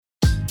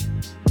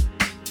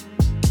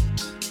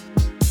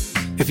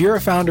you're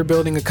a founder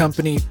building a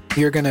company,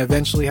 you're going to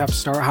eventually have to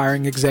start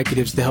hiring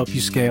executives to help you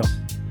scale.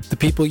 The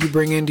people you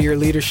bring into your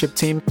leadership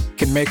team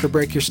can make or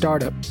break your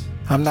startup.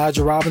 I'm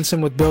Nigel Robinson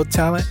with Build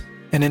Talent,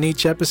 and in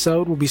each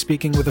episode, we'll be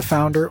speaking with a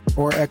founder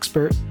or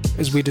expert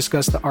as we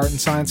discuss the art and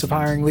science of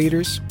hiring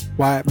leaders,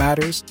 why it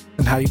matters,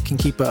 and how you can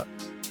keep up.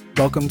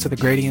 Welcome to the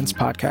Gradients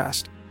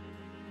Podcast.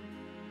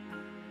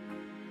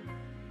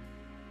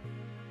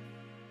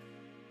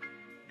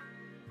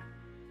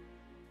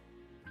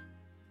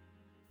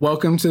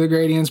 Welcome to the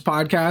Gradients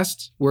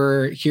Podcast.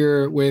 We're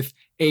here with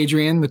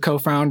Adrien, the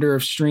co-founder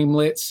of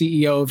Streamlit,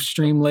 CEO of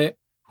Streamlit,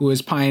 who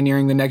is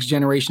pioneering the next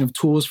generation of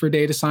tools for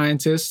data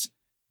scientists.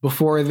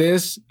 Before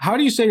this, how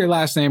do you say your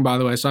last name, by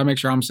the way, so I make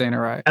sure I'm saying it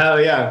right? Oh,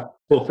 yeah.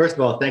 Well, first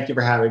of all, thank you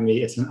for having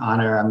me. It's an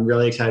honor. I'm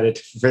really excited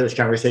for this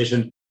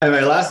conversation. And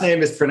my last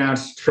name is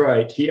pronounced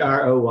Treuille,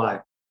 T-R-O-Y.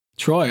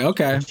 Treuille,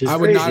 okay. I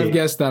would not have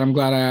guessed that. I'm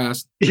glad I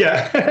asked.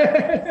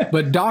 Yeah.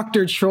 But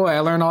Dr. Treuille, I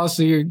learned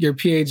also your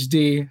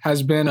PhD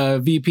has been a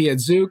VP at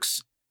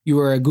Zoox. You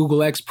were a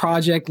Google X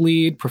project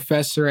lead,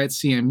 professor at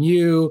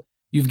CMU.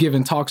 You've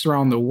given talks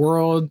around the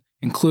world,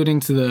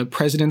 including to the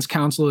President's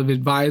Council of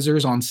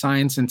Advisors on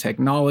Science and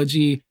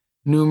Technology,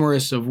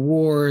 numerous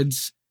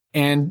awards.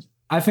 And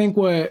I think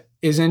what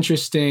is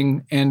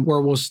interesting and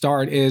where we'll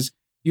start is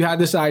you had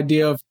this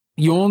idea of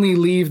you only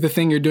leave the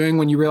thing you're doing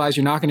when you realize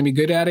you're not going to be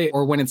good at it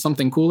or when it's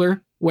something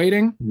cooler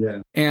waiting.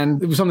 Yeah.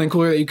 And it was something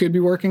cooler that you could be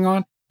working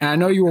on. And I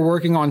know you were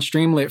working on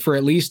Streamlit for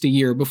at least a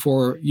year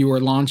before you were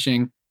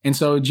launching. And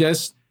so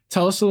just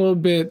tell us a little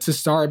bit to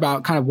start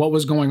about kind of what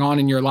was going on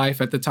in your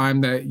life at the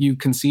time that you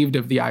conceived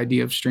of the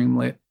idea of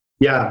Streamlit.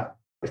 Yeah.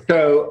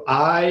 So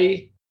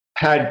I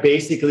had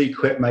basically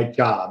quit my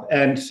job.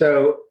 And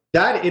so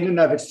that in and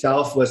of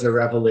itself was a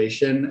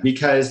revelation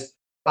because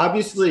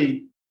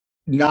obviously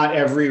not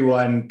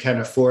everyone can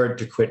afford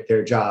to quit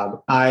their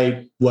job.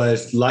 I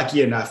was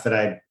lucky enough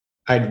that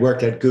I'd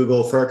worked at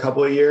Google for a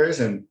couple of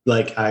years and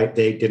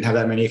they didn't have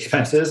that many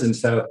expenses. And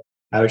so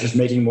I was just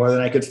making more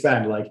than I could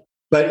spend.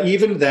 But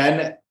even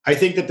then, I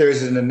think that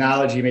there's an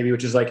analogy maybe,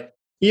 which is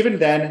even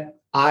then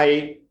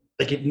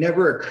it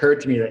never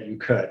occurred to me that you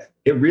could.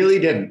 It really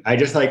didn't. I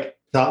just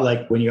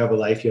thought when you have a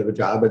life, you have a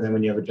job. And then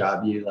when you have a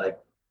job, you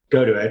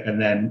go to it and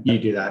then you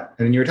do that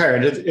and then you retire.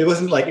 And it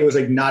wasn't it was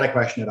not a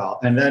question at all.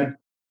 And then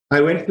I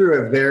went through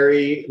a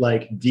very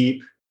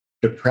deep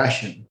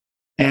depression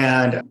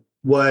and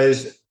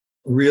was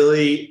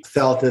really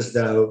felt as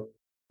though,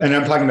 and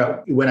I'm talking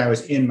about when I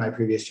was in my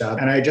previous job,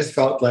 and I just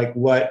felt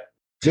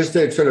just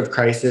a sort of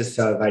crisis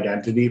of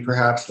identity,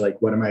 perhaps,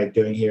 what am I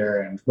doing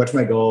here? And what's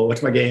my goal?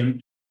 What's my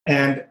game?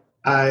 And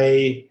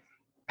I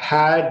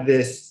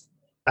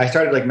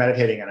started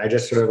meditating and I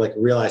just sort of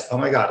realized, oh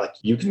my God,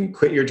 you can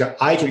quit your job.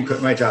 I can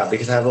quit my job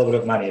because I have a little bit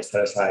of money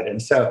set aside.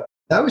 And so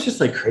that was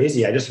just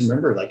crazy. I just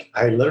remember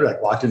I literally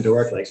walked into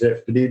work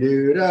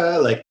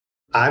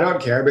I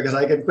don't care because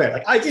I can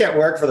quit. I can't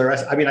work for the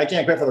rest. I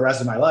can't quit for the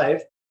rest of my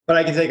life, but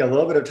I can take a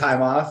little bit of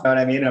time off. You know what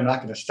I mean? I'm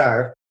not going to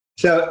starve.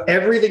 So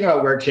everything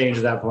about work changed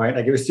at that point.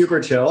 It was super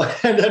chill.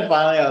 And then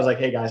finally I was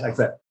hey guys, I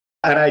quit.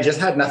 And I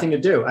just had nothing to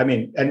do.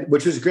 And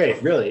which was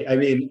great, really.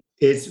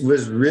 It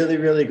was really,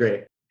 really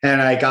great.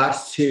 And I got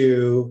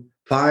to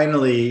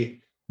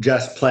finally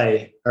just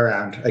play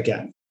around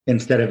again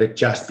instead of it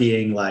just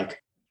being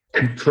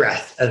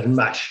compress as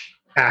much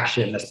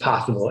action as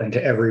possible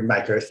into every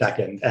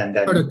microsecond and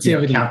then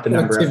count the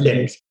number of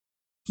things.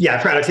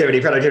 Yeah, productivity.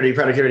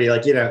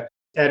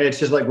 And it's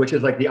just which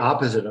is the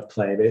opposite of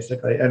play,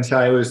 basically. And so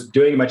I was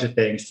doing a bunch of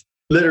things,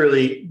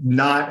 literally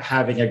not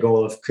having a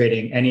goal of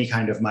creating any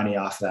kind of money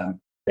off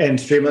them. And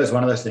Streamlit is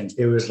one of those things.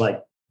 It was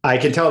I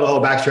can tell the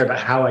whole backstory about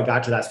how I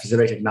got to that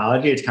specific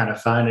technology. It's kind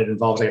of fun. It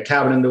involves a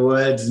cabin in the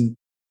woods and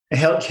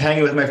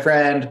hanging with my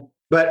friend.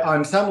 But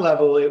on some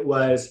level,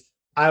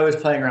 I was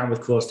playing around with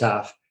cool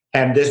stuff.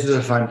 And this was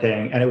a fun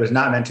thing. And it was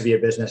not meant to be a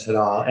business at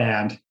all.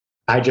 And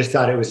I just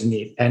thought it was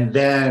neat. And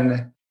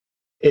then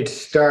it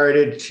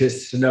started to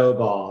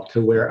snowball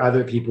to where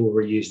other people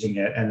were using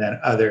it. And then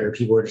other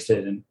people were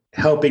interested in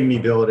helping me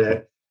build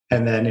it.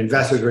 And then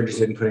investors were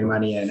interested in putting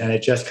money in. And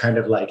it just kind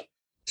of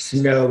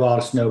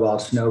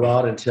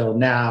snowballed until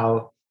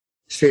now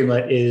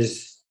Streamlit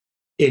is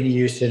in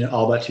use in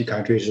all but 2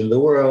 countries in the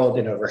world,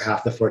 in over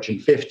half the Fortune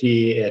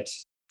 50.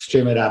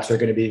 Streamlit apps are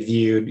going to be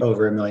viewed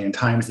over 1 million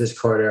times this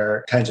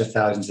quarter, tens of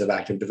thousands of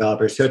active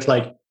developers. So it's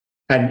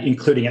and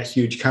including at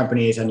huge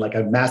companies and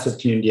a massive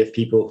community of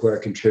people who are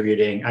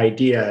contributing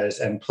ideas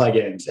and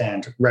plugins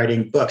and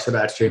writing books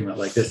about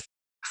Streamlit, this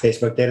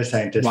Facebook data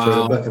scientist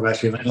wrote a book about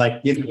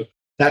Streamlit.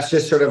 That's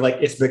just sort of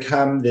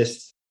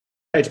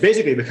it's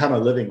basically become a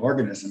living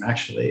organism,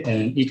 actually,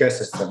 and an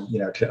ecosystem,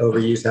 to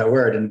overuse that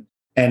word.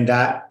 And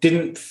that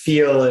didn't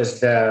feel as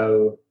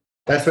though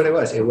that's what it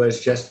was. It was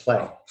just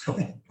play.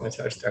 That's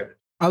how it started.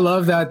 I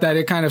love that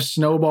it kind of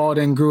snowballed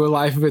and grew a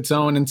life of its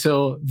own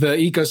until the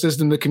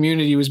ecosystem, the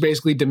community was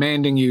basically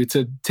demanding you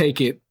to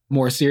take it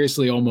more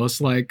seriously,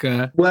 almost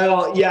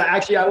Well, yeah,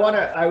 actually,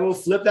 I will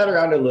flip that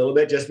around a little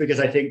bit just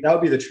because I think that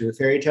would be the true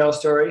fairy tale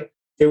story.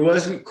 it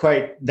wasn't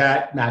quite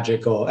that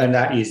magical and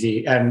that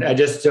easy. And I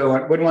just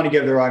wouldn't want to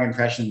give the wrong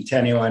impression to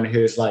anyone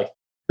who's like,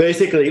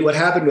 basically what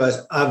happened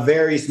was a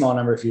very small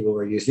number of people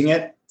were using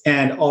it.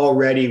 And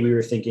already we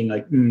were thinking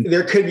like,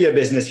 there could be a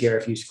business here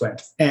if you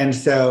squint. And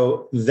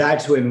so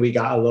that's when we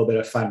got a little bit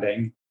of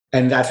funding.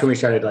 And that's when we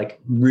started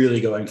like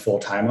really going full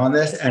time on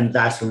this. And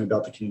that's when we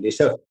built the community.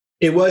 So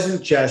it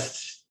wasn't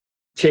just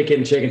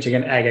chicken,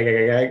 egg,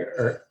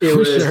 or it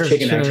was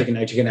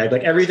chicken, egg.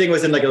 Like everything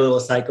was in like a little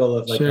cycle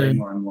of like getting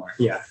more and more.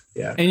 Yeah.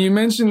 Yeah. And you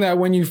mentioned that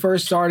when you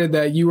first started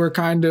that you were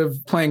kind of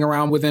playing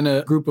around within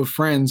a group of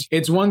friends.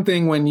 It's one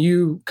thing when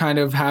you kind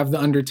of have the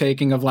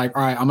undertaking of like,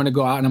 all right, I'm going to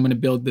go out and I'm going to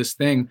build this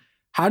thing.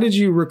 How did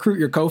you recruit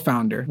your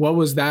co-founder? What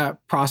was that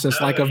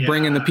process like of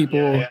bringing the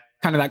people,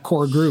 kind of that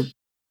core group?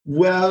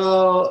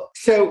 Well,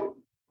 so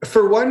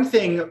for one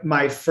thing,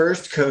 my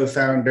first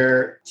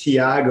co-founder,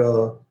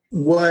 Tiago,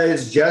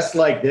 was just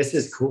like, this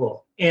is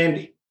cool.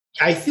 And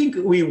I think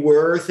we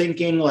were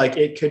thinking like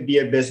it could be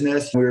a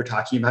business. We were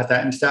talking about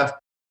that and stuff,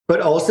 but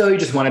also he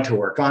just wanted to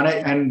work on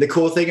it. And the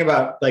cool thing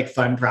about like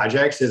fun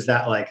projects is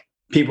that like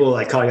people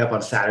like call you up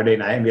on Saturday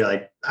night and be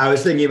like, I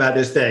was thinking about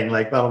this thing,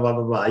 like blah, blah,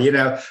 blah, blah,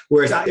 blah,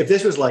 Whereas if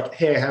this was like,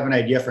 hey, I have an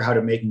idea for how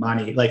to make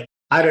money. Like,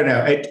 I don't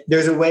know.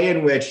 There's a way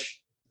in which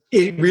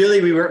we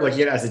weren't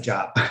looking at it as a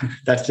job.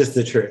 That's just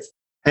the truth.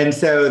 And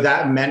so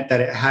that meant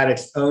that it had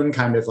its own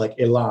kind of like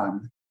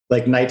elan,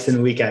 like nights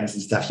and weekends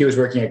and stuff. He was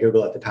working at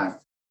Google at the time.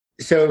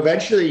 So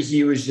eventually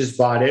he was just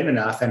bought in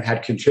enough and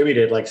had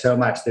contributed like so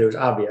much that it was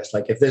obvious.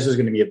 Like if this was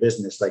going to be a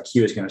business, like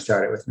he was going to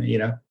start it with me,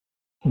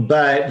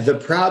 But the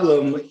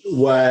problem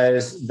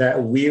was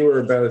that we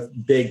were both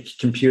big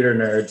computer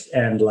nerds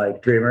and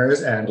like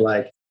dreamers. And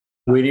like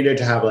we needed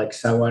to have like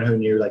someone who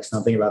knew like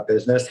something about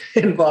business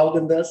involved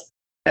in this.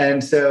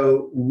 And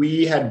so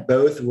we had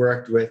both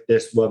worked with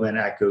this woman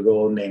at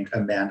Google named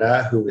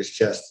Amanda, who was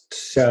just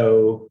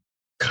so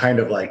kind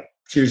of like,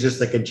 she was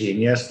just like a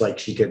genius. Like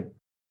she could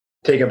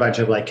take a bunch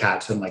of like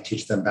cats and like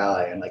teach them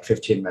ballet in like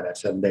 15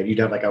 minutes. And then you'd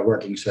have like a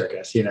working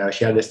circus, She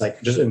had this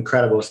like just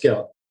incredible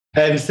skill.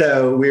 And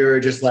so we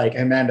were just like,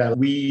 Amanda,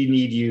 we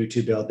need you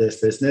to build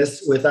this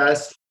business with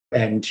us.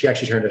 And she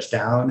actually turned us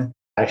down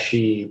as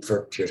she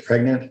was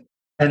pregnant.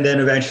 And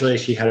then eventually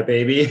she had a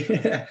baby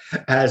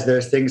as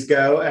those things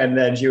go. And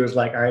then she was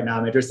like, all right, now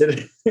I'm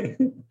interested.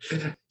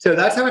 So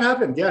that's how it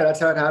happened. Yeah, that's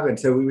how it happened.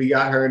 So we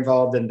got her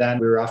involved and then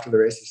we were off to the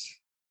races.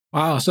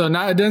 Wow. So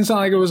now it didn't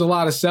sound like it was a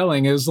lot of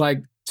selling. It was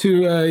like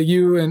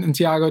you and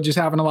Tiago just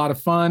having a lot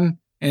of fun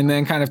and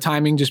then kind of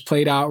timing just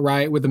played out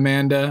right with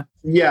Amanda.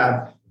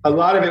 Yeah. A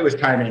lot of it was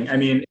timing. I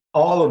mean,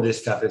 all of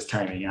this stuff is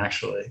timing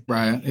actually.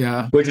 Right.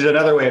 Yeah. Which is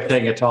another way of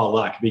saying it's all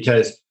luck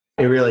because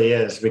it really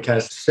is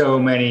because so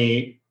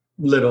many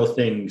little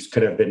things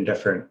could have been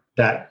different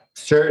that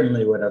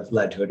certainly would have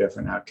led to a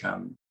different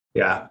outcome.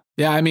 Yeah.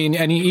 Yeah. I mean,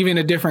 and even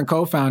a different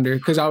co-founder,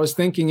 because I was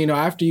thinking,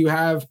 after you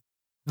have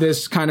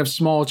this kind of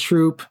small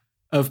troop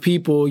of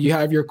people, you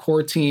have your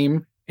core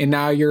team, and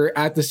now you're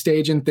at the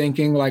stage and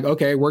thinking like,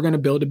 okay, we're going to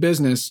build a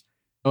business.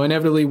 So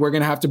inevitably, we're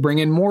going to have to bring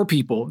in more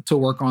people to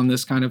work on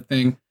this kind of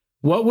thing.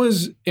 What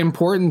was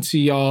important to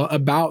y'all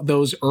about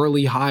those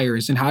early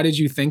hires? And how did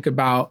you think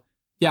about,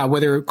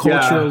 whether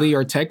culturally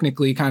or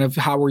technically, kind of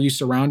how were you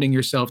surrounding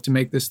yourself to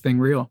make this thing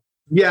real?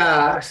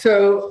 Yeah.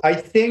 So I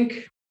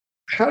think,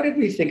 how did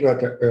we think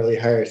about the early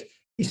hires?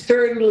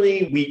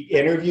 Certainly, we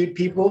interviewed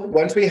people.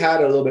 Once we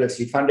had a little bit of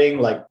seed funding,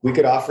 like we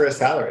could offer a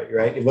salary,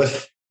 right? It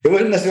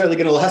wasn't necessarily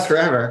going to last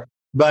forever,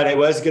 but it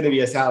was going to be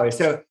a salary.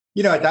 So,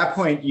 at that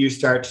point,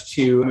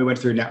 we went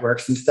through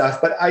networks and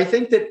stuff. But I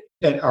think that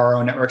in our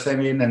own networks,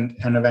 and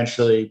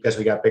eventually, as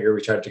we got bigger,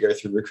 we tried to go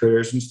through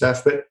recruiters and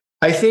stuff. But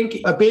I think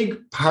a big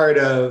part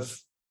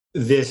of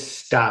this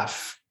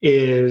stuff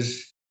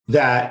is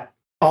that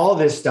all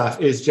this stuff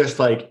is just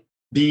like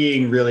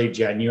being really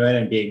genuine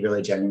and being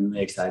really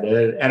genuinely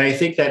excited. And I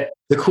think that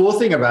the cool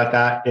thing about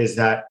that is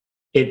that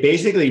it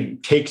basically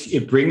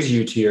brings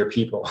you to your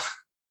people.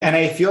 And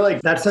I feel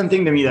like that's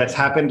something to me that's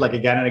happened like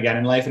again and again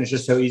in life. And it's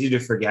just so easy to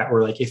forget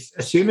where like, as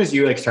soon as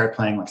you like start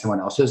playing like someone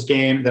else's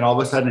game, then all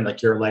of a sudden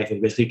like your life is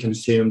basically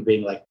consumed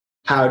being like,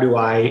 how do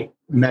I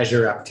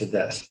measure up to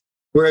this?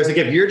 Whereas like,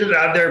 if you're just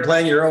out there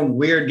playing your own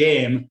weird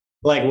game,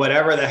 like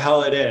whatever the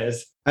hell it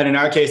is. And in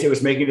our case, it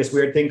was making this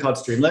weird thing called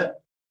Streamlit.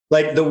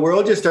 Like the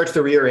world just starts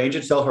to rearrange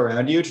itself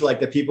around you to like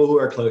the people who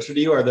are closer to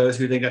you are those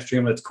who think that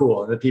Streamlit's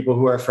cool. The people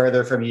who are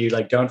further from you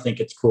like don't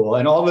think it's cool.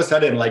 And all of a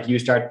sudden, like you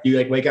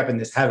like wake up in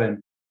this heaven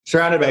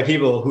surrounded by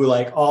people who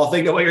like all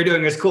think that what you're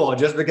doing is cool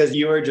just because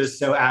you were just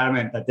so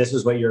adamant that this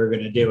was what you were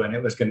going to do and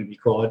it was going to be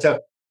cool. And so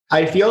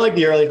I feel like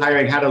the early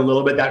hiring had a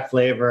little bit that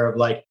flavor of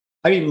like,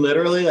 I mean,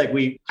 literally like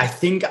I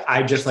think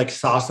I just like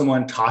saw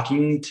someone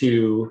talking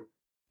to,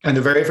 and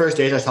the very first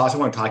days I saw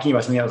someone talking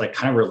about something that was like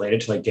kind of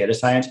related to like data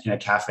science in a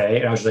cafe.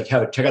 And I was just like,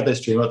 hey, check out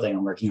this Streamlit thing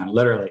I'm working on,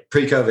 literally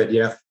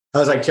pre-COVID, I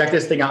was like, check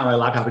this thing out on my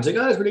laptop. It's like,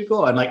 oh, that's pretty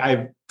cool. And like,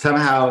 I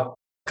somehow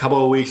a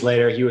couple of weeks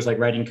later, he was like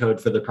writing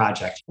code for the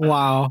project.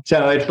 Wow.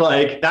 So it's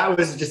like, that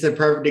was just a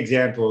perfect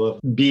example of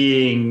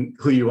being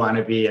who you want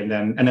to be and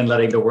then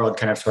letting the world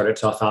kind of sort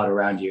itself out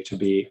around you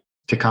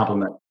to to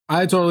complement.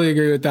 I totally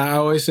agree with that. I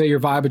always say your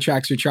vibe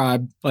attracts your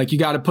tribe. Like you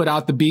got to put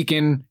out the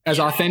beacon as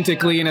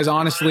authentically and as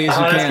honestly as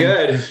you can. That's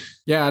good.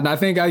 Yeah. And I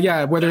think,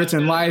 whether it's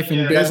in life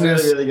and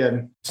business. That's really, really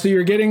good. So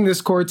you're getting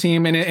this core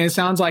team and it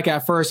sounds like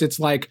at first it's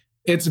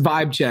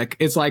vibe check.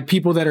 It's like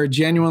people that are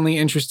genuinely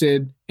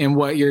interested in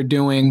what you're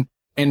doing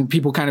and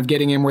people kind of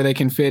getting in where they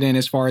can fit in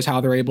as far as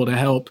how they're able to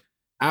help.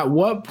 At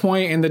what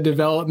point in the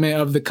development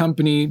of the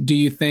company do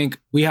you think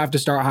we have to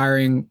start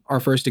hiring our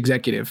first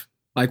executive?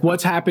 Like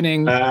what's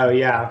happening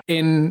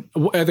in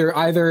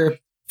either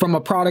from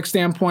a product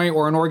standpoint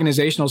or an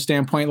organizational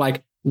standpoint,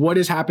 like what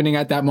is happening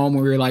at that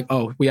moment where you're like,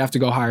 oh, we have to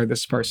go hire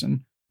this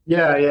person?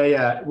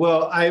 Yeah.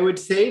 Well, I would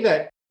say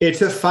that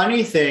it's a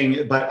funny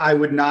thing, but I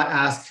would not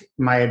ask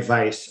my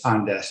advice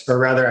on this, or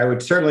rather I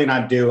would certainly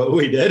not do what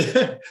we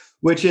did,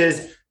 which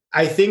is,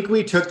 I think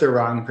we took the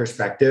wrong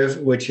perspective,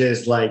 which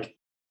is like,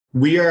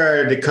 we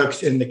are the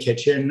cooks in the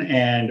kitchen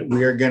and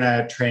we're going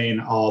to train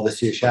all the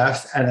sous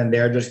chefs and then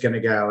they're just going to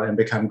go and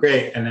become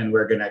great. And then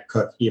we're going to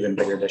cook even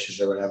bigger dishes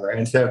or whatever.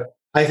 And so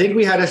I think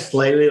we had a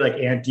slightly like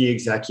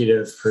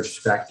anti-executive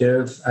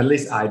perspective. At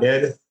least I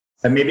did.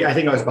 And maybe I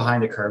think I was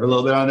behind the curve a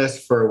little bit on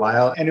this for a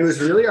while. And it was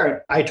really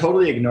I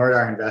totally ignored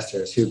our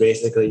investors who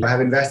basically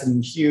have invested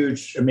in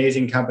huge,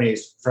 amazing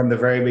companies from the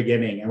very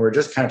beginning. And were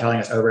just kind of telling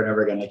us over and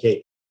over again, like,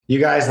 hey, you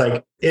guys,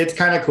 like, it's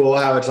kind of cool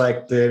how it's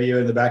like the you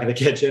in the back of the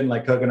kitchen,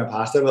 like cooking a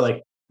pasta, but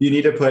like you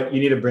need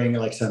to bring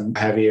like some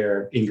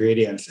heavier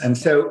ingredients. And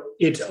so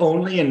it's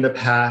only in the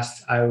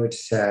past, I would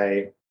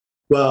say,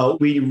 well,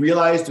 we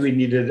realized we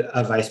needed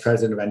a vice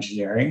president of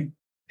engineering.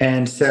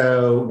 And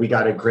so we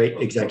got a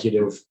great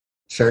executive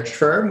search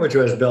firm, which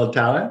was Build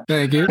Talent.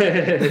 Thank you.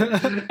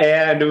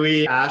 And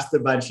we asked a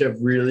bunch of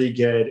really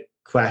good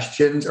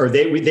questions, or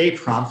they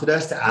prompted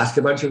us to ask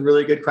a bunch of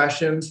really good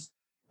questions.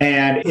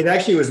 And it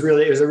actually was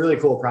a really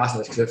cool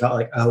process because it felt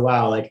like, oh,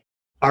 wow, like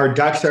our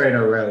ducks are in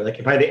a row.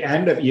 Like by the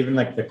end of even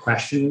like the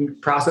question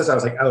process, I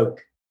was like, oh,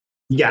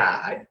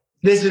 yeah,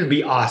 this would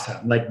be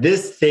awesome. Like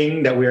this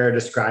thing that we are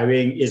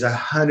describing is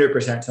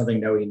 100%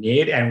 something that we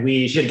need, and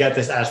we should get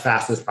this as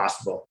fast as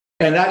possible.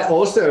 And that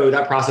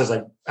process,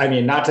 like, I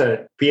mean, not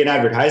to be an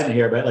advertisement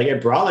here, but like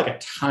it brought like a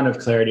ton of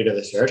clarity to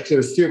the search because it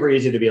was super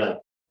easy to be like,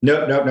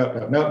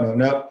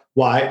 no.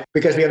 Why?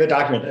 Because we have a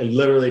document that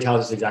literally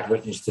tells us exactly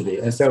what it needs to be.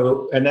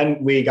 And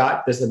then we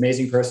got this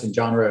amazing person,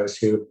 John Rose,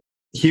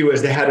 he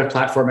was the head of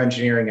platform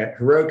engineering at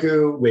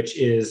Heroku, which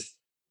is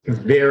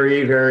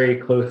very, very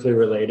closely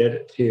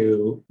related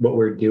to what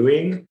we're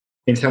doing.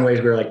 In some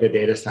ways, we're like the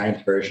data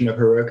science version of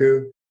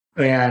Heroku.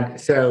 And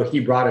so he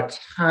brought a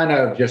ton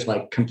of just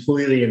like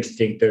completely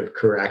instinctive,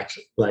 correct,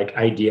 like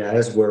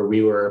ideas where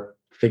we were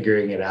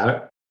figuring it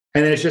out.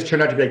 And then it's just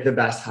turned out to be like the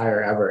best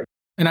hire ever.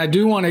 And I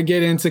do want to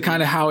get into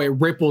kind of how it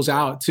ripples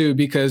out too,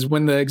 because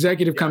when the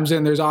executive comes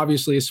in, there's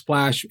obviously a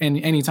splash and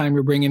anytime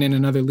you're bringing in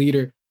another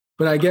leader.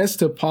 But I guess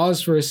to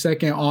pause for a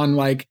second on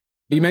like,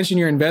 you mentioned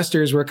your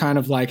investors were kind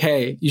of like,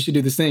 hey, you should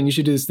do this thing. You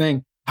should do this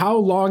thing. How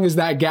long is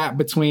that gap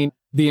between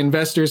the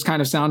investors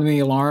kind of sounding the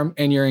alarm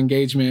and your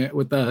engagement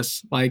with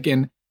us? Like,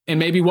 and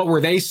maybe what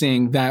were they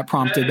seeing that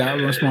prompted that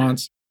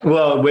response?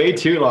 Well, way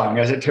too long,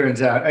 as it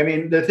turns out. I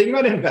mean, the thing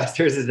about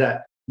investors is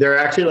that they're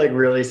actually like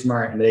really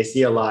smart and they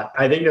see a lot.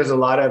 I think there's a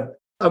lot of,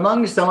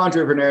 among some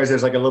entrepreneurs,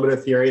 there's like a little bit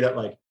of theory that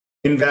like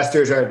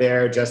investors are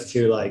there just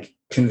to like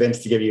convince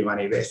to give you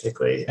money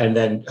basically. And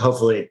then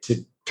hopefully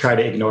to try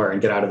to ignore and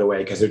get out of the way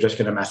because they're just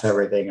going to mess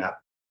everything up.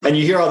 And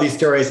you hear all these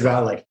stories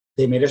about like,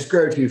 they made us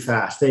grow too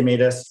fast. They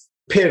made us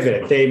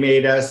pivot. They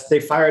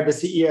fired the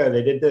CEO.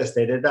 They did this,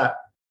 they did that.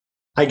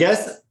 I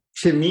guess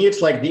to me,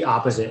 it's like the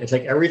opposite. It's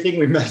like everything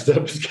we messed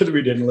up is because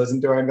we didn't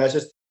listen to our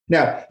investors.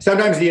 Now,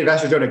 sometimes the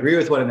investors don't agree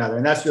with one another,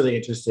 and that's really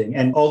interesting.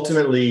 And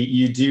ultimately,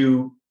 you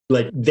do,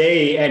 like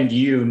they and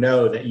you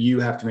know that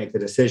you have to make the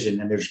decision,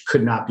 and there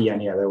could not be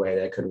any other way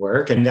that could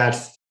work. And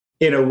that's,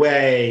 in a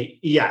way,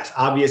 yes,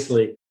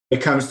 obviously,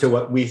 it comes to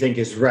what we think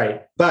is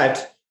right.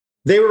 But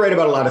they were right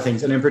about a lot of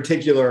things, and in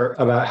particular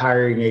about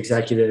hiring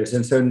executives.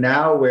 And so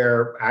now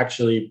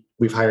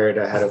we've hired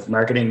a head of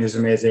marketing who's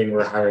amazing.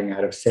 We're hiring a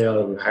head of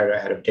sales. We've hired a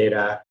head of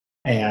data.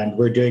 And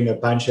we're doing a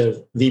bunch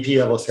of VP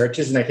level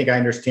searches. And I think I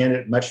understand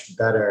it much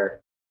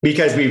better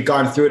because we've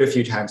gone through it a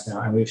few times now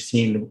and we've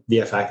seen the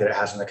effect that it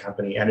has on the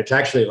company. And it's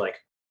actually like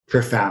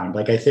profound.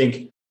 Like I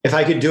think if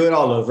I could do it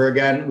all over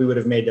again, we would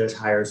have made those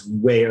hires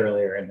way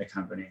earlier in the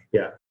company.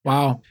 Yeah.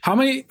 Wow.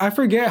 I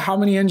forget how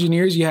many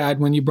engineers you had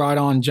when you brought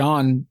on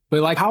John,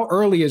 but like how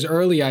early is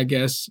early, I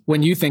guess,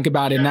 when you think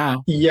about it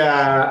now?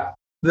 Yeah,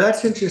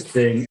 that's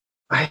interesting.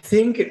 I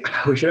think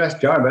we should ask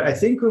John, but I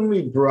think when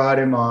we brought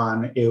him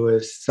on, it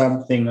was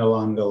something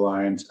along the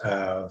lines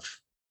of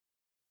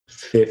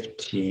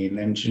 15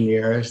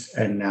 engineers,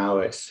 and now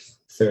it's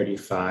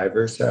 35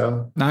 or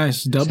so.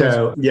 Nice, double.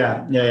 So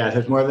yeah. So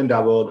it's more than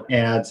doubled.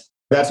 And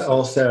that's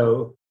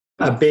also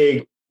a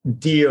big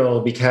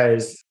deal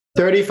because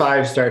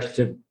 35 starts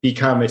to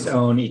become its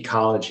own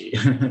ecology.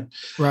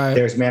 Right.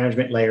 There's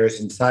management layers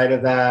inside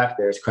of that.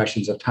 There's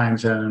questions of time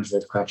zones.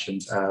 There's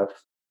questions of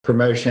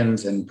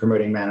promotions and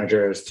promoting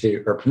managers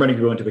or promoting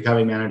people into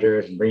becoming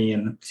managers and bringing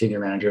in senior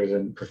managers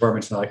and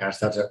performance and all that kind of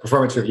stuff. So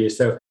performance reviews.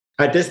 So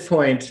at this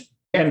point,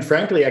 and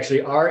frankly,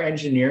 actually, our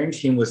engineering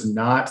team was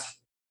not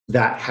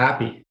that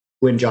happy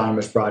when John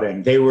was brought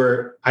in.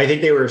 I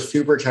think they were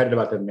super excited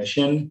about the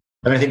mission.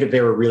 And I think that they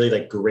were really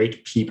like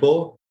great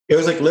people. It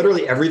was like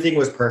literally everything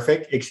was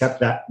perfect, except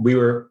that we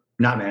were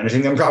not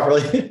managing them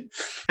properly.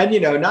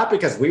 And, not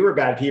because we were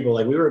bad people,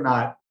 like we were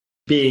not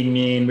being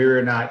mean, we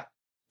were not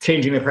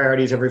changing the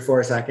priorities every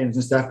 4 seconds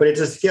and stuff, but it's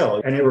a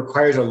skill and it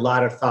requires a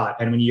lot of thought.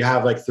 And when you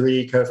have like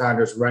 3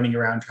 co-founders running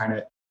around trying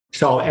to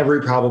solve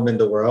every problem in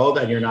the world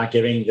and you're not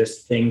giving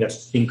this thing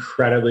that's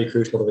incredibly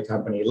crucial to the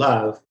company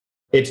love,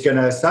 it's going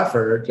to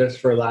suffer just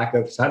for lack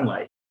of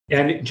sunlight.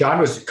 And John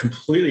was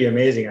completely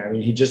amazing. I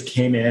mean, he just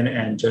came in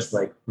and just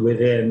like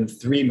within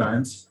 3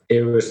 months,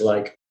 it was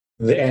like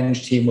the Eng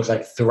team was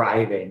like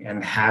thriving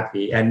and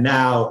happy. And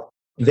now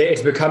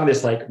it's become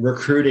this like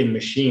recruiting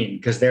machine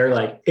because they're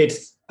like,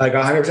 it's like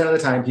 100% of the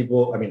time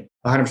 100%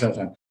 of the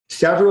time,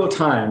 several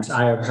times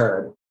I have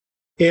heard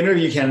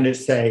interview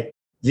candidates say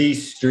the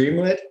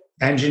Streamlit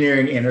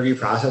engineering interview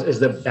process is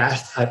the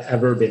best I've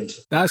ever been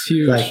to. That's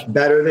huge. Like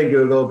better than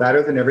Google,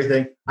 better than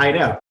everything. I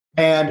know.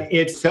 And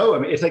it's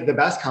it's like the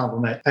best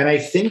compliment. And I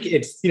think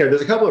it's,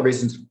 there's a couple of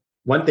reasons.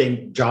 One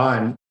thing,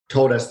 John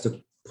told us to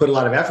put a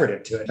lot of effort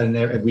into it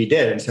and we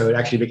did. And so it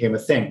actually became a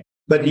thing.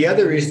 But the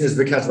other reason is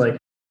because like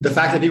the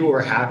fact that people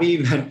were happy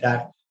meant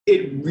that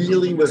it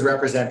really was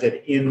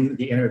represented in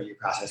the interview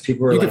process.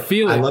 People were like,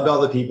 I loved all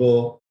the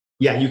people.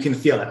 Yeah, you can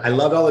feel it. I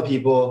loved all the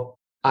people.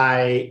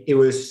 It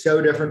was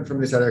so different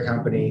from this other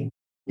company.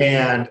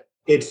 And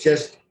it's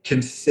just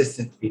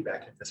consistent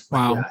feedback at this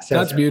point. Wow, yeah, so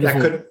that's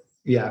beautiful.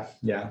 Yeah.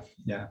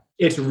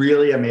 It's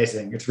really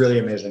amazing. It's really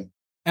amazing.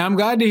 And I'm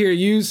glad to hear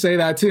you say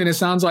that too. And it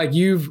sounds like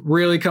you've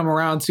really come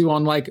around to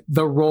on like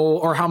the role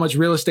or how much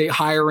real estate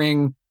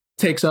hiring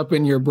takes up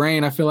in your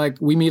brain. I feel like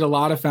we meet a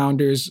lot of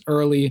founders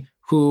early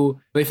who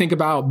they think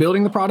about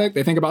building the product.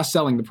 They think about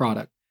selling the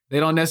product. They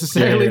don't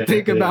necessarily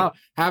think about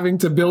having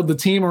to build the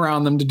team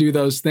around them to do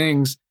those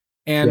things.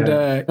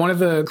 And one of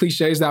the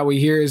cliches that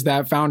we hear is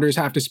that founders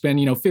have to spend,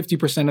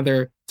 50% of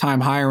their time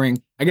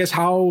hiring. I guess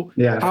how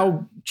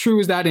true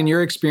is that in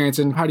your experience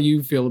and how do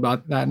you feel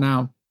about that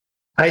now?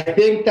 I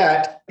think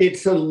that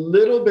it's a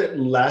little bit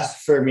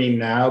less for me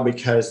now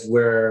because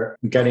we're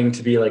getting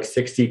to be like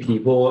 60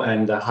 people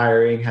and the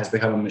hiring has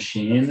become a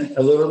machine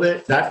a little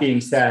bit. That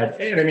being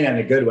said, and I mean in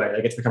a good way,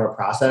 like it's become a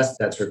process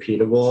that's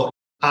repeatable.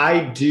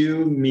 I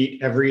do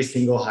meet every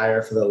single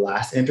hire for the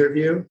last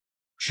interview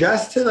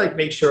just to like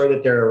make sure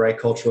that they're a right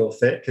cultural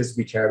fit because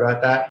we care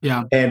about that.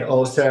 Yeah. And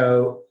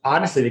also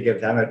honestly to give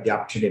them the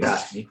opportunity to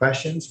ask me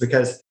questions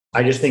because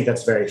I just think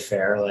that's very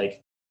fair.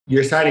 Like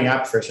you're signing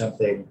up for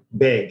something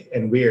big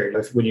and weird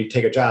when you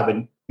take a job,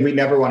 and we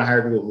never want to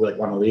hire people who like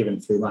want to leave in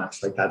 3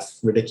 months. Like that's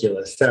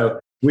ridiculous. So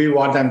we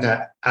want them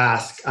to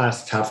ask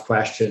us tough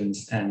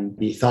questions and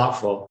be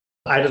thoughtful.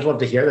 I just love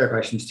to hear their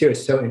questions too.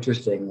 It's so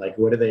interesting. Like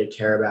what do they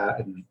care about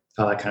and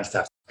all that kind of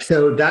stuff.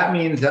 So that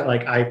means that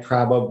like I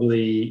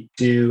probably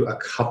do a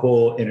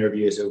couple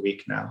interviews a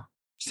week now.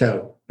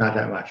 So not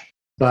that much.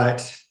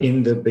 But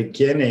in the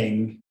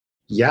beginning,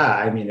 yeah,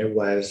 I mean, it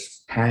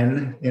was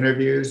 10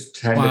 interviews,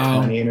 10 to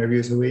 20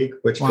 interviews a week,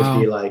 which could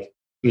be like,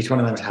 each one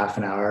of them is half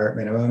an hour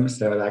minimum.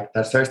 So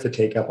that starts to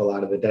take up a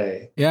lot of the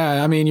day.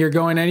 Yeah. I mean, you're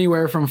going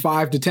anywhere from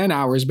 5 to 10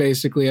 hours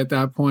basically at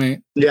that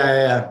point.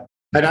 Yeah.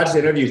 And not just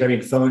interviews, I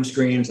mean, phone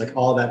screens, like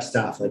all that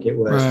stuff. Like it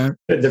was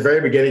at the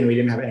very beginning, we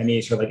didn't have any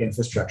sort of like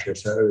infrastructure.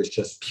 So it was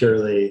just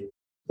purely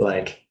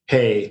like,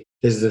 hey,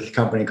 this is a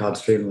company called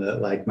Streamlit.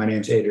 Like my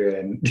name's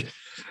Adrien.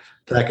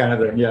 That kind of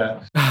thing.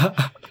 Yeah.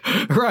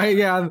 Right.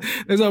 Yeah.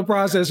 There's no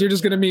process. You're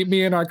just going to meet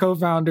me and our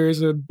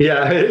co-founders.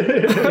 Yeah,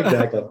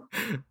 exactly.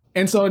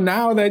 And so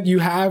now that you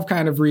have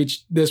kind of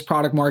reached this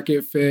product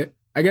market fit,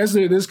 I guess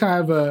there's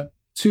kind of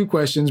 2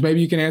 questions.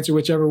 Maybe you can answer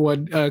whichever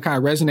one kind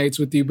of resonates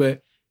with you.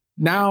 But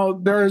now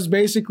there's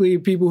basically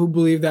people who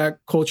believe that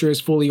culture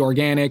is fully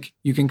organic.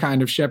 You can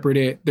kind of shepherd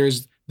it.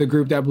 There's the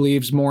group that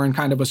believes more in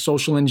kind of a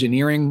social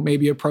engineering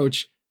maybe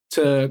approach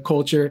to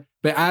culture.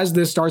 But as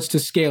this starts to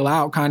scale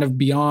out kind of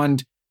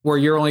beyond where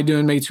you're only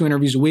doing maybe 2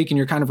 interviews a week and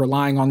you're kind of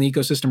relying on the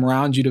ecosystem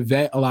around you to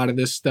vet a lot of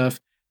this stuff,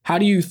 how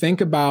do you think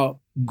about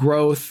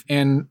growth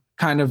and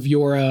kind of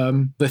your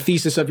the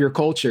thesis of your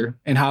culture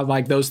and how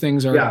like those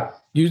things are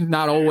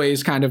not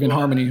always kind of in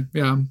harmony?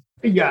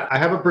 Yeah, I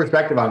have a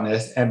perspective on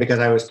this, and because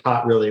I was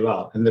taught really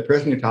well. And the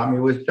person who taught me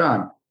was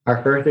John,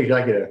 our first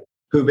executive,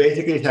 who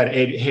basically said,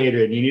 hey,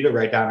 Adrien, you need to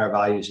write down our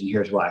values, and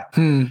here's why.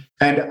 And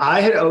I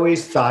had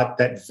always thought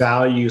that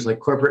values, like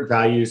corporate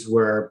values,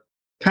 were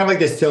kind of like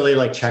this silly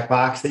like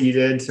checkbox that you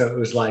did. So it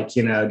was like,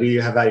 do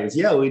you have values?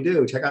 Yeah, we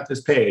do. Check out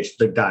this page.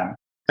 They're done.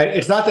 And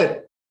it's not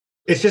that,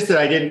 it's just that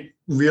I didn't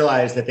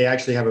realize that they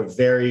actually have a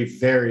very,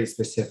 very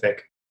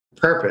specific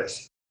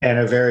purpose and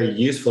a very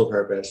useful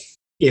purpose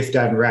if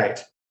done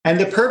right. And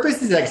the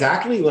purpose is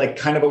exactly like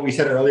kind of what we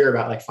said earlier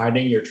about like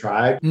finding your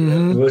tribe.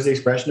 What was the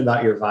expression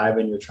about your vibe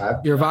and your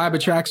tribe? Your vibe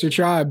attracts your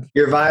tribe.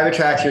 Your vibe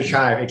attracts your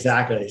tribe.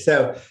 Exactly.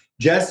 So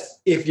just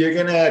if you're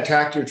going to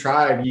attract your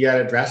tribe, you got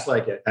to dress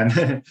like it.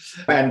 And,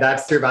 and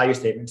that's their value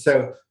statement.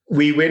 So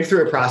we went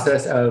through a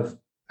process of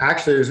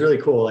actually, it was really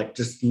cool. Like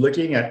just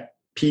looking at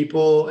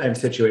people and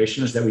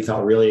situations that we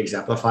thought really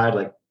exemplified,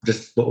 like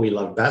just what we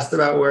love best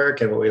about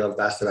work and what we love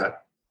best about,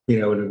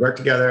 when we work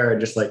together.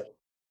 And just like,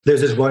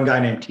 there's this one guy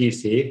named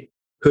TC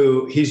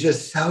who he's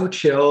just so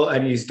chill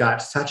and he's so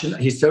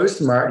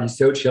smart. He's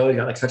so chill. He's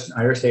got like such an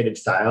understated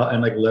style.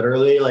 And like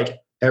literally like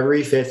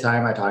every fifth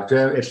time I talk to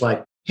him, it's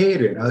like, hey,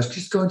 Adrien, I was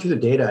just going through the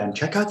data and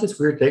check out this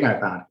weird thing I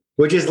found,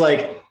 which is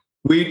like,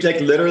 we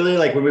like literally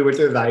like when we went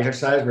through the values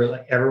exercise, we're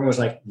like, everyone was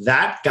like,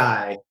 that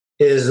guy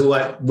is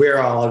what we're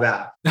all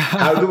about.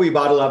 How do we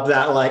bottle up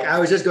that? Like, I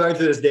was just going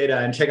through this data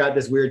and check out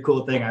this weird,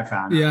 cool thing I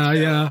found.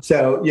 Yeah.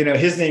 So,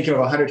 his name came up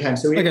 100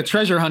 times. So like a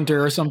treasure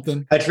hunter or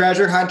something. A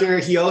treasure hunter.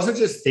 He also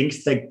just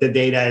thinks like the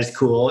data is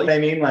cool. You know what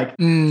I mean? Like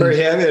for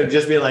him, it would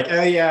just be like,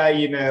 oh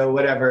yeah,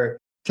 whatever.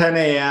 10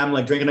 a.m.,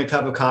 like drinking a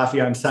cup of coffee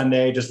on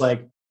Sunday, just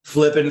like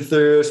flipping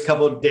through a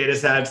couple of data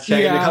sets,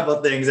 checking a couple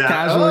of things out.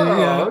 Casually,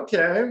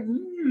 okay.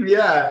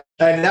 Yeah.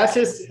 And that's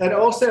just, and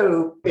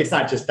also it's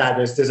not just that.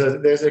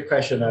 There's a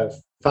question of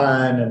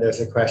fun and there's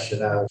a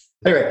question of,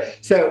 anyway,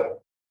 so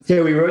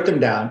we wrote them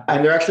down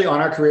and they're actually on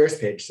our careers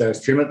page. So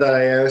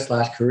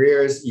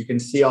streamlit.io/careers, you can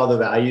see all the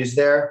values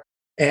there.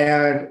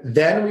 And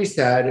then we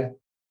said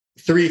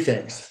 3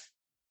 things.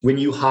 When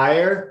you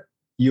hire,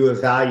 you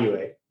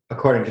evaluate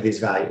according to these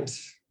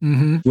values.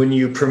 Mm-hmm. When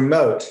you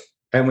promote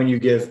and when you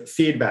give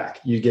feedback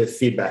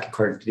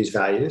according to these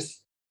values.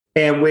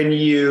 And when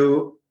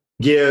you're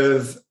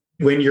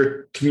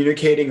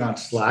communicating on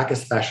Slack,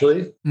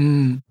 especially,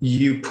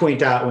 you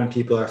point out when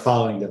people are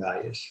following the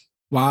values.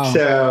 Wow.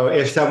 So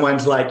if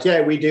someone's like,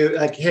 yeah, we do,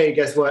 like, hey,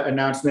 guess what?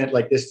 Announcement,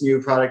 like this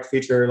new product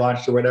feature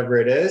launched or whatever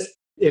it is.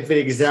 If it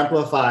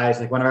exemplifies,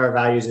 like one of our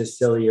values is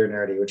silly or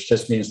nerdy, which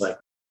just means like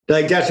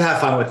just have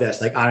fun with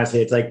this. Like,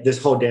 honestly, it's like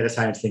this whole data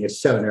science thing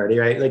is so nerdy,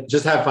 right? Like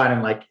just have fun.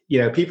 And like,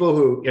 people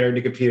who are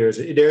into computers,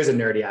 there's a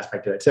nerdy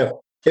aspect to it. So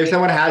if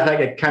someone has like,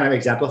 it kind of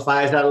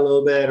exemplifies that a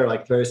little bit or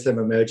like throws some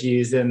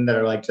emojis in that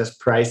are like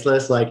just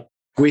priceless, like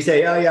we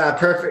say, oh yeah,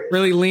 perfect.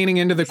 Really leaning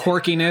into the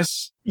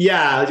quirkiness.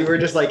 Yeah. We're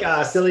just like,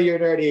 silly or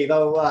nerdy,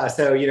 blah, blah, blah.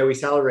 So, we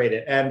celebrate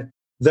it. And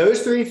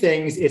those 3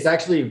 things, it's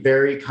actually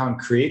very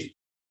concrete.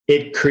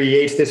 It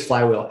creates this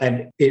flywheel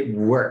and it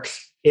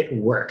works. It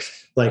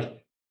works.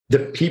 Like the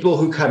people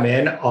who come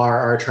in are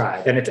our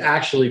tribe and it's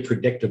actually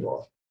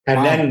predictable.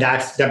 And then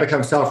that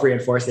becomes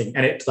self-reinforcing.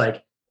 And it's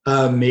like,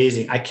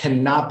 amazing. I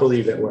cannot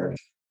believe it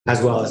worked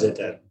as well as it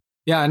did.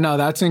 Yeah, no,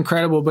 that's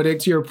incredible. But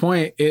to your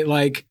point, it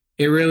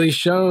really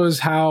shows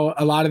how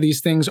a lot of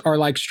these things are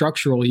like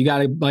structural. You got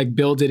to like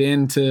build it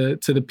into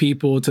the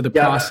people, to the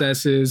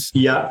processes,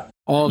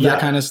 all of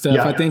that kind of stuff.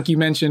 I think you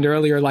mentioned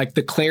earlier, like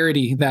the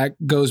clarity that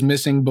goes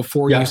missing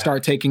before you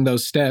start taking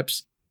those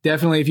steps.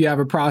 Definitely, if you have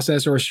a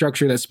process or a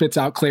structure that spits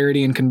out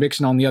clarity and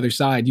conviction on the other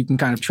side, you can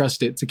kind of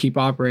trust it to keep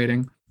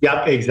operating.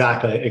 Yep,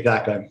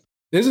 exactly.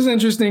 This is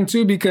interesting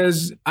too,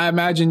 because I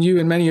imagine you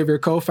and many of your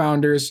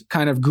co-founders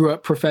kind of grew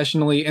up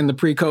professionally in the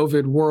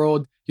pre-COVID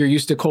world. You're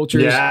used to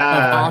cultures of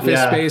office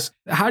space.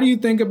 How do you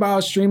think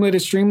about Streamlit?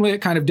 Is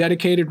Streamlit kind of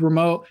dedicated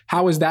remote?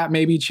 How has that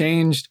maybe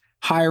changed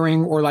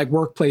hiring or like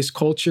workplace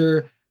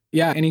culture?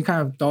 Yeah, any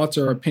kind of thoughts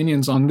or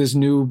opinions on this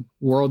new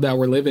world that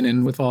we're living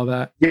in with all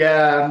that?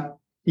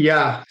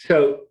 Yeah.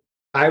 So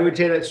I would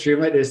say that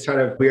Streamlit is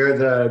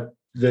we're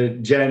the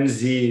Gen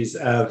Zs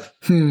of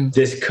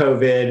this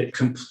COVID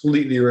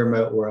completely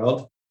remote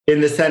world,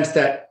 in the sense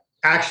that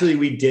actually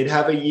we did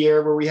have a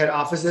year where we had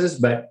offices,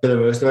 but for the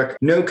most part,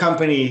 no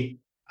company,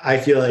 I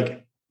feel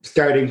like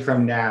starting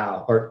from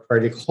now or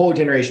the whole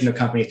generation of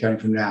companies starting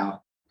from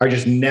now are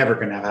just never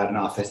going to have had an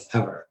office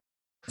ever.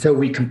 So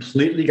we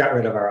completely got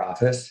rid of our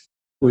office.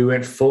 We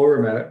went full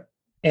remote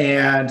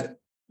and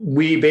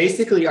we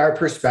basically, our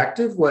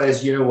perspective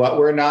was,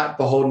 we're not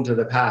beholden to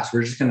the past.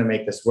 We're just going to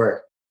make this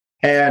work.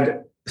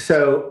 And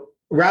so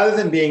rather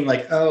than being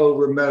like, oh,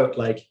 remote,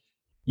 like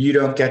you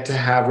don't get to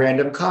have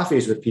random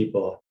coffees with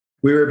people,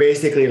 we were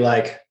basically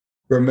like,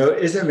 remote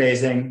is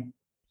amazing.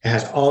 It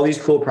has all these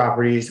cool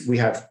properties. We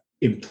have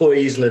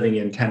employees living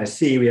in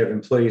Tennessee. We have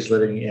employees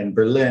living in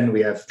Berlin.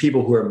 We have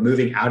people who are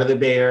moving out of the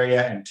Bay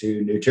Area and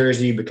to New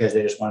Jersey because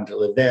they just wanted to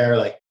live there.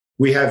 Like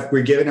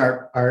we're giving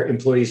our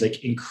employees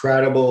like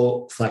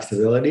incredible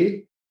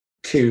flexibility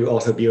to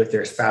also be with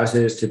their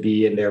spouses, to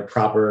be in their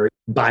proper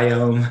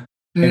biome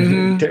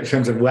in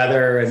terms of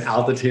weather and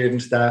altitude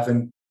and stuff.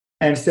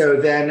 And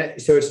so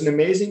it's an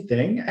amazing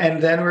thing.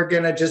 And then we're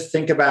going to just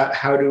think about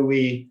how do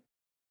we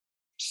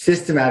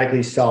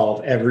systematically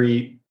solve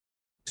every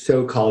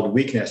so-called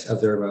weakness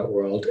of the remote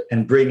world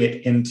and bring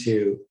it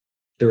into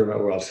the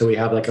remote world. So we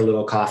have like a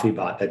little coffee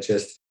bot that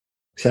just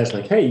says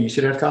like, hey, you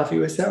should have coffee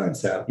with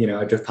so-and-so,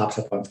 it just pops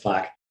up on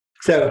Slack.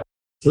 So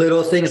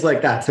little things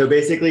like that. So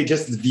basically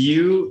just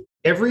view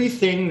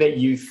everything that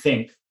you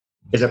think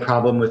is a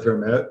problem with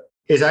remote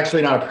is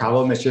actually not a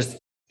problem. It's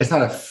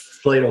not a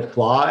fatal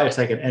flaw. It's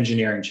like an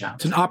engineering challenge.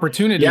 It's an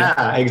opportunity.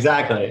 Yeah,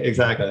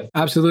 exactly.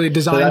 Absolutely.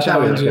 Design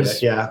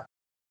challenges. Yeah.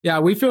 Yeah,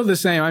 we feel the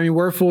same. I mean,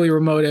 we're fully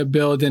remote at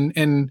Build,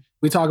 and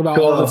we talk about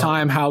all the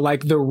time how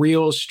like the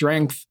real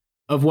strength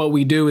of what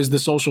we do is the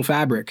social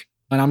fabric.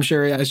 And I'm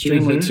sure at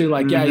Streamlit too,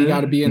 like, yeah, you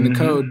got to be in the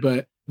code,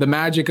 but the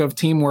magic of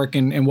teamwork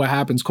and what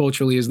happens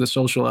culturally is the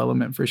social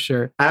element for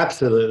sure.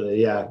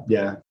 Absolutely. Yeah.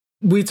 Yeah.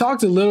 We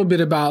talked a little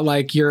bit about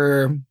like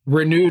your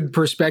renewed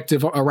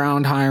perspective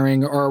around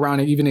hiring or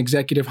around even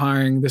executive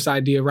hiring, this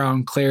idea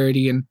around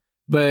clarity.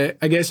 But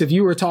I guess if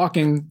you were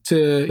talking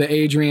to the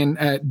Adrien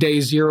at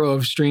day zero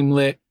of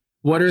Streamlit,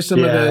 what are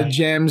some of the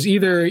gems,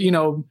 either,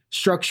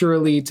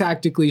 structurally,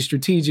 tactically,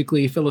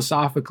 strategically,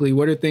 philosophically,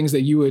 what are things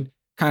that you would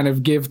kind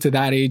of give to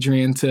that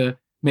Adrien to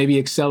maybe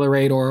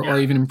accelerate or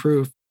even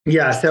improve?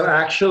 Yeah. So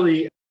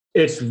actually,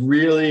 it's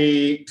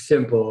really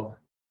simple.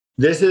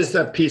 This is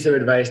a piece of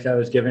advice that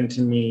was given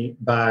to me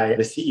by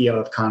the CEO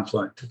of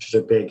Confluent, which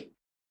is a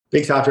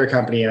big software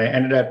company. And I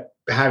ended up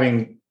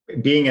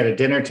being at a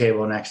dinner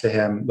table next to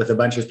him with a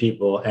bunch of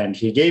people. And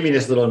he gave me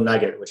this little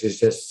nugget, which is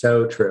just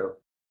so true.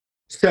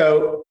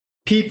 So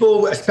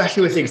people,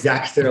 especially with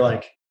execs, they're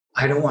like,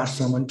 I don't want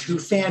someone too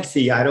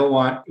fancy.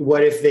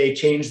 What if they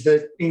change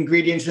the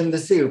ingredients in the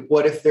soup?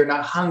 What if they're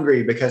not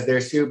hungry because their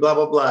soup, blah,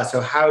 blah, blah.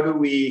 So how do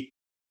we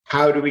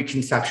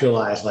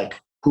conceptualize like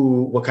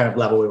what kind of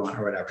level we want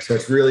or whatever? So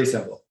it's really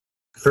simple.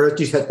 First,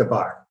 you set the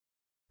bar.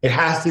 It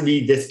has to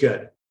be this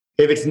good.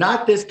 If it's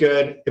not this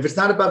good, if it's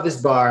not above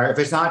this bar, if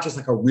it's not just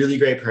like a really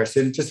great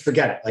person, just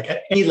forget it. Like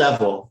at any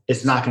level,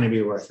 it's not going to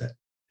be worth it.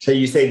 So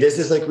you say, this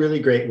is like really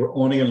great. We're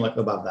only going to look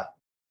above that.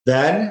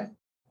 Then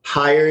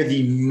hire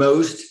the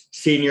most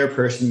senior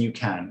person you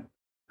can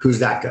who's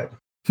that good.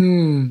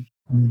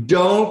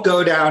 Don't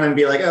go down and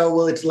be like, oh,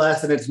 well, it's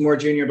less and it's more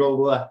junior, blah, blah,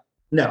 blah.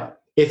 No.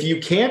 If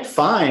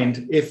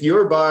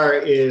your bar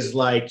is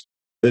like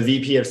the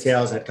VP of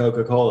sales at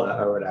Coca-Cola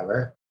or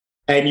whatever,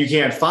 and you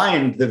can't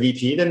find the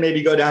VP, then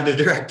maybe go down to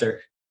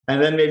director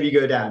and then maybe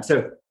go down.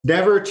 So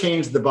never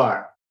change the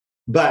bar.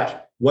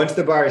 But once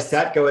the bar is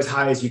set, go as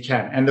high as you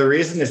can. And the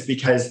reason is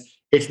because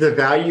it's the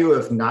value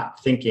of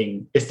not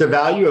thinking. It's the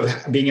value of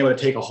being able to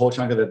take a whole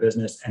chunk of the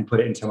business and put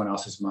it in someone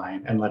else's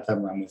mind and let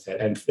them run with it.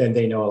 And then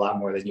they know a lot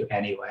more than you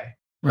anyway.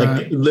 Right.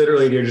 Like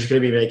literally, you're just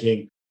going to be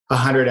making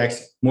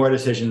 100x more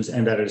decisions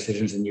and better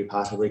decisions than you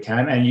possibly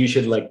can. And you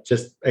should like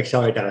just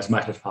accelerate that as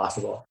much as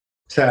possible.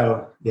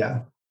 So,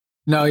 yeah.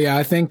 No, yeah,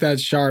 I think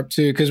that's sharp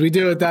too. Cause we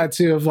deal with that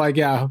too of like,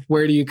 yeah,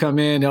 where do you come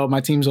in? Oh, my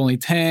team's only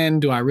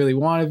 10. Do I really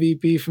want a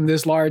VP from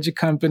this large a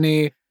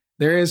company?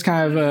 There is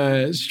kind of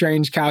a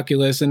strange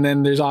calculus. And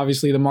then there's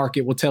obviously the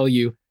market will tell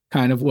you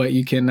kind of what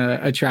you can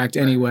attract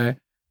anyway.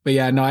 But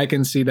yeah, no, I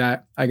can see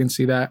that.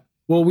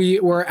 Well,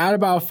 we're at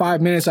about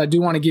 5 minutes. I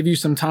do want to give you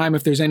some time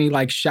if there's any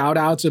like shout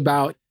outs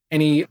about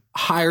any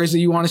hires that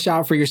you want to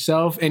shout for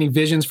yourself, any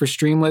visions for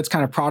Streamlit's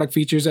kind of product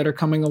features that are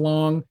coming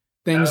along,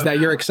 things that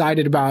you're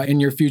excited about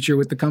in your future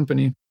with the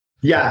company.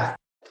 Yeah.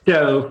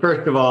 So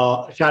first of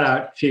all, shout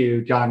out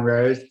to John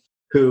Rose,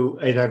 who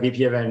is our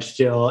VP of Eng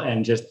still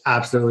and just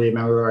absolutely a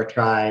member of our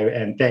tribe.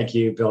 And thank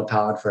you, Bill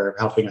Talent, for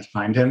helping us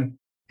find him.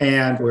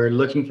 And we're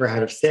looking for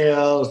head of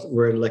sales.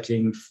 We're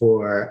looking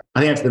for,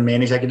 I think that's the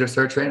main executive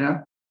search right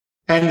now.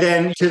 And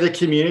then to the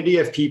community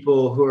of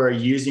people who are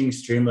using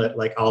Streamlit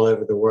like all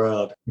over the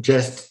world,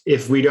 just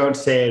if we don't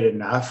say it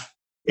enough,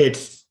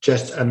 it's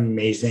just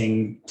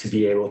amazing to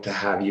be able to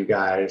have you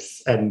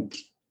guys and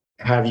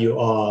have you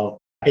all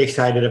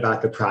excited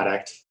about the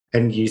product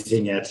and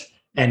using it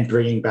and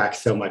bringing back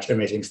so much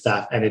amazing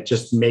stuff. And it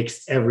just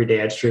makes every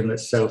day at Streamlit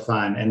so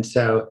fun. And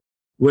so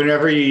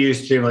whenever you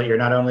use Streamlit, you're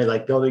not only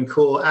like building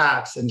cool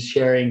apps and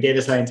sharing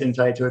data science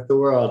insights with the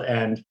world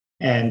and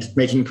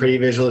making pretty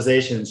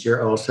visualizations,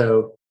 you're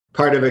also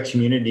part of a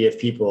community of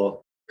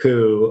people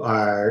who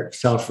are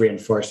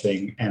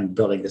self-reinforcing and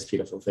building this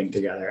beautiful thing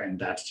together. And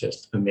that's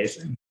just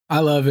amazing. I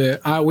love it.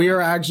 We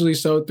are actually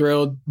so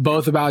thrilled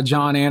both about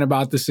John and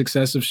about the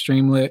success of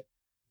Streamlit.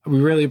 We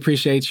really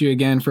appreciate you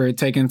again for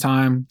taking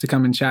time to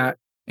come and chat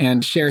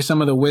and share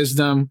some of the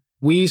wisdom.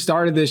 We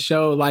started this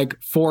show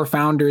like for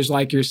founders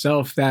like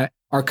yourself that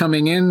are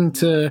coming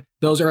into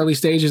those early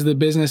stages of the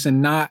business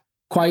and not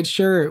quite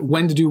sure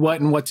when to do what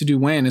and what to do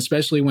when,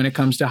 especially when it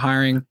comes to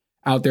hiring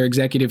out their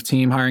executive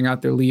team, hiring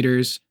out their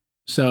leaders.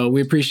 So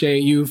we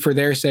appreciate you for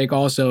their sake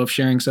also of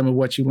sharing some of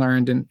what you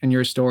learned in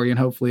your story. And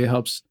hopefully it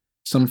helps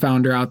some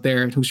founder out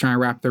there who's trying to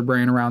wrap their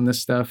brain around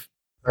this stuff.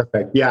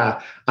 Perfect.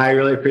 Yeah, I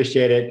really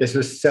appreciate it. This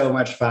was so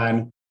much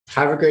fun.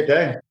 Have a great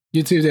day.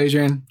 You too,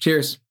 Adrien.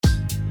 Cheers.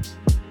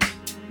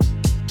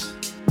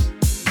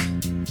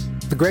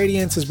 The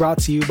Gradients is brought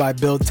to you by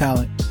Build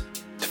Talent.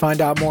 To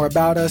find out more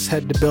about us,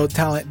 head to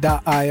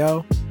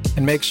buildtalent.io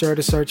and make sure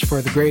to search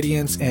for The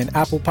Gradients in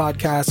Apple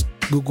Podcasts,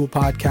 Google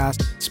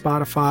Podcasts,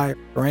 Spotify,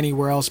 or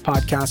anywhere else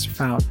podcasts are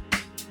found.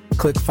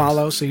 Click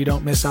follow so you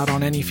don't miss out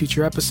on any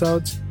future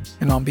episodes.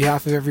 And on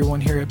behalf of everyone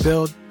here at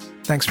Build,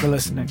 thanks for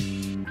listening.